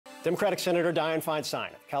Democratic Senator Dianne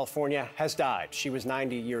Feinstein of California has died. She was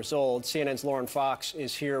 90 years old. CNN's Lauren Fox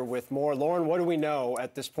is here with more. Lauren, what do we know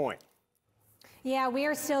at this point? Yeah, we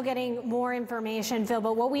are still getting more information, Phil,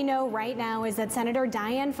 but what we know right now is that Senator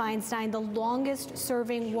Dianne Feinstein, the longest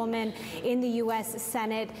serving woman in the U.S.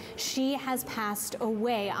 Senate, she has passed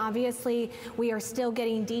away. Obviously, we are still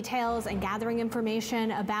getting details and gathering information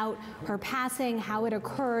about her passing, how it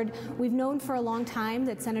occurred. We've known for a long time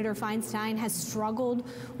that Senator Feinstein has struggled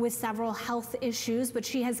with several health issues, but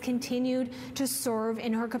she has continued to serve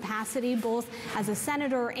in her capacity both as a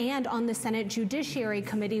senator and on the Senate Judiciary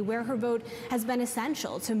Committee, where her vote has been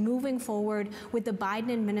essential to moving forward with the Biden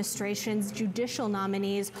administration's judicial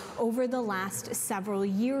nominees over the last several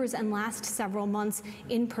years and last several months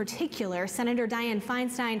in particular. Senator Dianne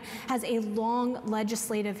Feinstein has a long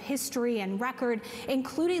legislative history and record,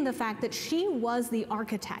 including the fact that she was the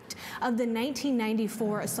architect of the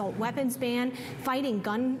 1994 assault weapons ban. Fighting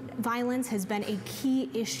gun violence has been a key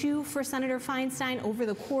issue for Senator Feinstein over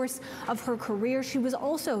the course of her career. She was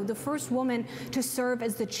also the first woman to serve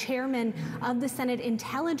as the chairman of the Senate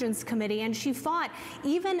Intelligence Committee, and she fought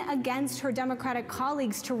even against her Democratic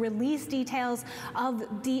colleagues to release details of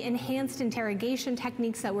the enhanced interrogation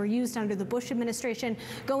techniques that were used under the Bush administration,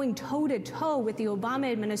 going toe-to-toe with the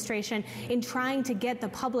Obama administration in trying to get the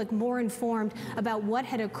public more informed about what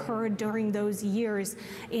had occurred during those years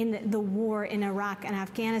in the war in Iraq and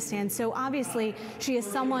Afghanistan. So obviously, she is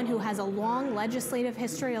someone who has a long legislative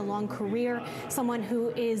history, a long career, someone who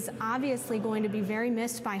is obviously going to be very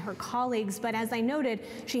missed by her colleagues. But as I noted,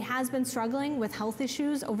 she has been struggling with health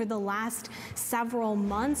issues over the last several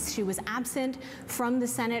months. She was absent from the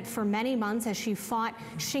Senate for many months as she fought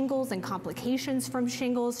shingles and complications from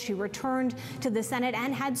shingles. She returned to the Senate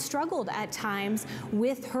and had struggled at times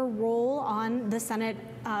with her role on the Senate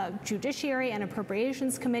Judiciary and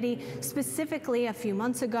Appropriations Committee. Specifically, a few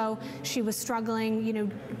months ago, she was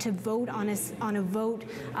struggling, to vote on a vote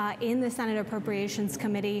in the Senate Appropriations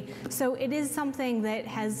Committee. So it is something that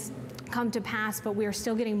has come to pass, but we are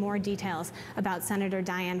still getting more details about Senator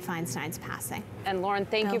Dianne Feinstein's passing. And Lauren,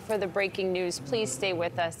 thank you for the breaking news. Please stay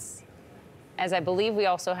with us, as I believe we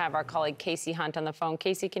also have our colleague Casey Hunt on the phone.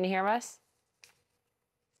 Casey, can you hear us?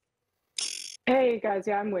 Hey, guys.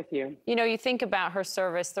 Yeah, I'm with you. You think about her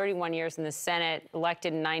service, 31 years in the Senate,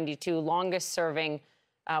 elected in '92, longest serving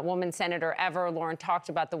woman senator ever. Lauren talked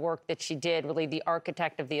about the work that she did, really the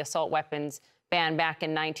architect of the assault weapons ban back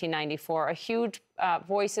in 1994, a huge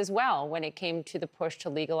voice as well when it came to the push to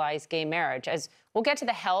legalize gay marriage. As we'll get to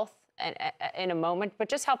the health in a moment, but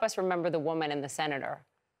just help us remember the woman and the senator.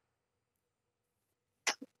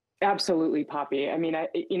 Absolutely, Poppy. I mean,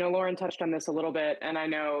 Lauren touched on this a little bit, and I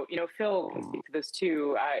know, Phil can speak to this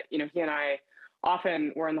too. He and I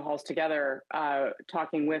often were in the halls together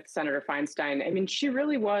talking with Senator Feinstein. I mean, she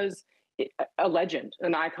really was a legend,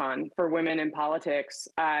 an icon for women in politics,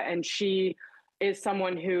 and she is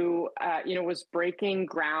someone who, was breaking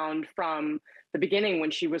ground from the beginning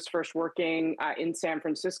when she was first working in San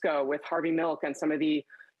Francisco with Harvey Milk and some of the,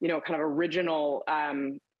 kind of original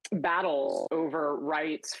battles over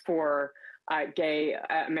rights for gay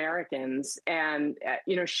Americans. And,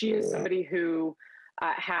 she is somebody who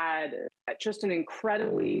had just an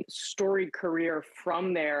incredibly storied career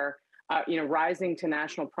from there, rising to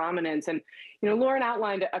national prominence. And, Lauren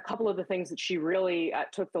outlined a couple of the things that she really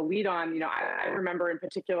took the lead on. I remember in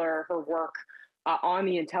particular her work on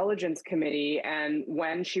the Intelligence Committee, and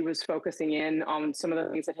when she was focusing in on some of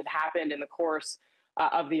the things that had happened in the course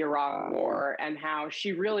of the Iraq War, and how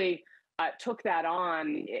she really took that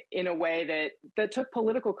on in a way that took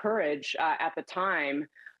political courage at the time,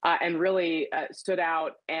 and really stood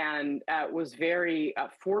out and was very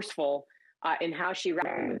forceful in how she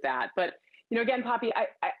ran with that. But, again, Poppy,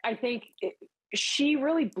 I think she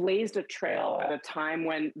really blazed a trail at a time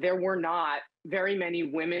when there were not very many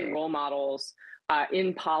women role models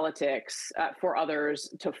in politics for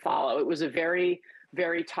others to follow. It was a very,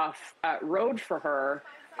 very tough road for her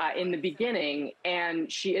in the beginning. And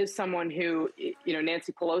she is someone who,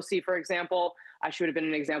 Nancy Pelosi, for example, she would have been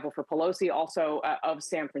an example for Pelosi, also of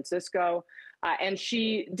San Francisco. And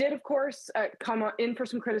she did, of course, come in for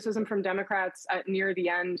some criticism from Democrats near the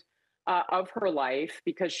end of her life,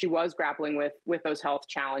 because she was grappling with those health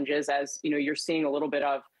challenges, as you're seeing a little bit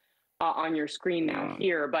of on your screen now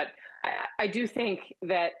here. But I do think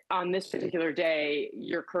that on this particular day,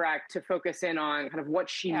 you're correct to focus in on kind of what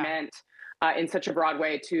she meant in such a broad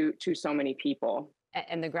way to so many people.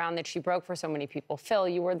 And the ground that she broke for so many people. Phil,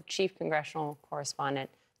 you were the chief congressional correspondent.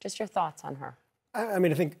 Just your thoughts on her. I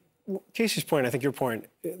mean, I think Casey's point, I think your point,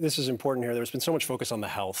 this is important here. There's been so much focus on the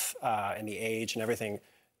health and the age and everything.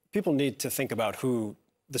 People need to think about who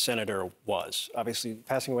the senator was. Obviously,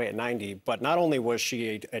 passing away at 90, but not only was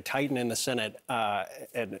she a titan in the Senate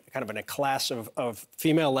and kind of in a class of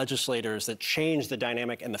female legislators that changed the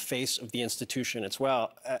dynamic and the face of the institution as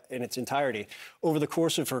well in its entirety. Over the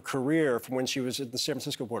course of her career, from when she was at the San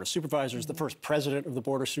Francisco Board of Supervisors, the first president of the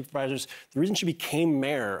Board of Supervisors, the reason she became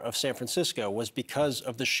mayor of San Francisco was because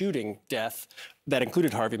of the shooting death that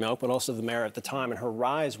included Harvey Milk, but also the mayor at the time, and her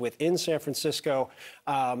rise within San Francisco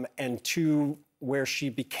and to where she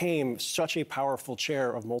became such a powerful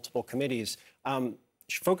chair of multiple committees.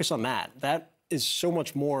 Focus on that. That is so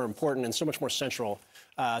much more important and so much more central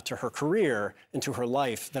to her career and to her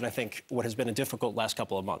life than I think what has been a difficult last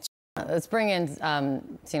couple of months. Let's bring in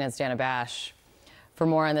CNN's Dana Bash for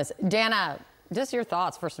more on this. Dana, just your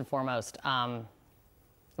thoughts, first and foremost, about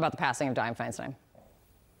the passing of Dianne Feinstein.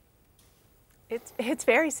 It's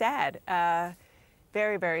very sad.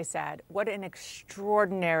 Very, very sad. What an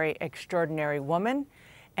extraordinary, extraordinary woman,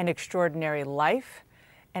 an extraordinary life,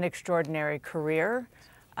 an extraordinary career.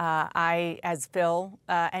 I, as Phil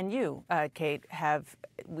and you, Kate,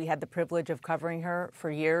 we had the privilege of covering her for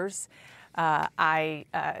years. I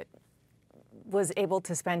was able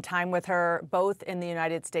to spend time with her both in the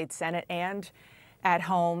United States Senate and at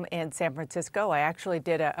home in San Francisco. I actually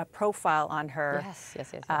did a profile on her.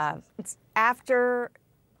 Yes. After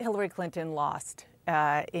Hillary Clinton lost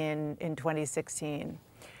in 2016,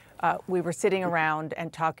 we were sitting around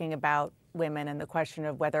and talking about women and the question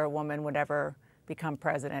of whether a woman would ever become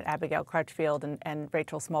president, Abigail Crutchfield and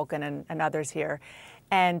Rachel Smolkin and others here.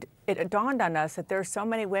 And it dawned on us that there are so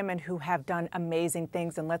many women who have done amazing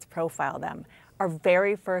things, and let's profile them. Our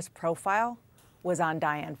very first profile was on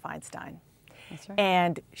Dianne Feinstein. That's right.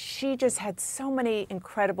 And she just had so many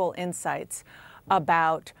incredible insights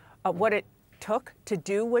about what it took to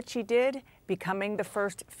do what she did, becoming the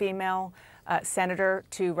first female senator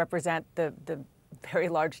to represent the very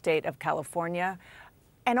large state of California,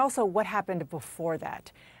 and also what happened before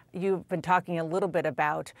that. You've been talking a little bit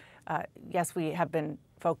about, yes, we have been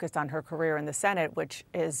focused on her career in the Senate, which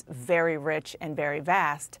is very rich and very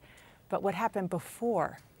vast, but what happened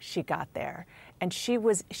before she got there? And she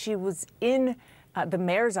was in the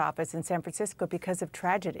mayor's office in San Francisco because of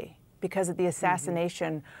tragedy, because of the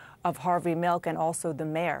assassination of Harvey Milk and also the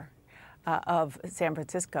mayor of San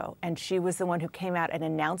Francisco. And she was the one who came out and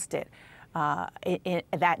announced it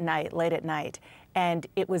that night, late at night. And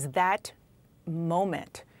it was that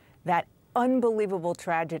moment, that unbelievable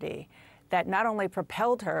tragedy, that not only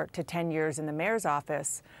propelled her to 10 years in the mayor's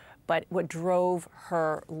office, but what drove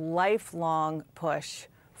her lifelong push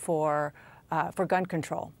for gun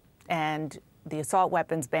control and the assault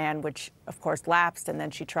weapons ban, which of course lapsed, and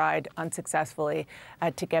then she tried unsuccessfully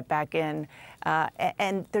to get back in.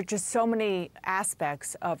 And there's just so many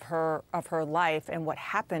aspects of her life and what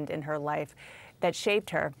happened in her life that shaped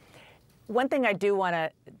her. One thing I do want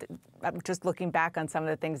to, I'm just looking back on some of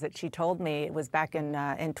the things that she told me. It was back in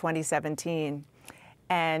 2017,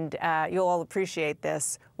 and you'll all appreciate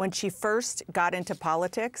this. When she first got into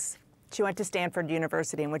politics, she went to Stanford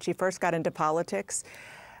University, and when she first got into politics,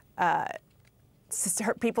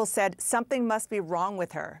 people said, something must be wrong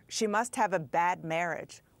with her. She must have a bad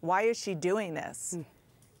marriage. Why is she doing this?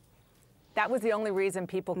 That was the only reason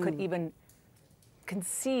people could even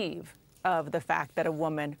conceive of the fact that a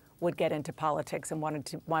woman would get into politics and want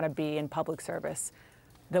to be in public service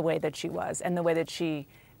the way that she was, and the way that she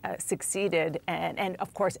succeeded and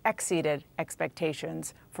of course exceeded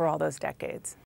expectations for all those decades.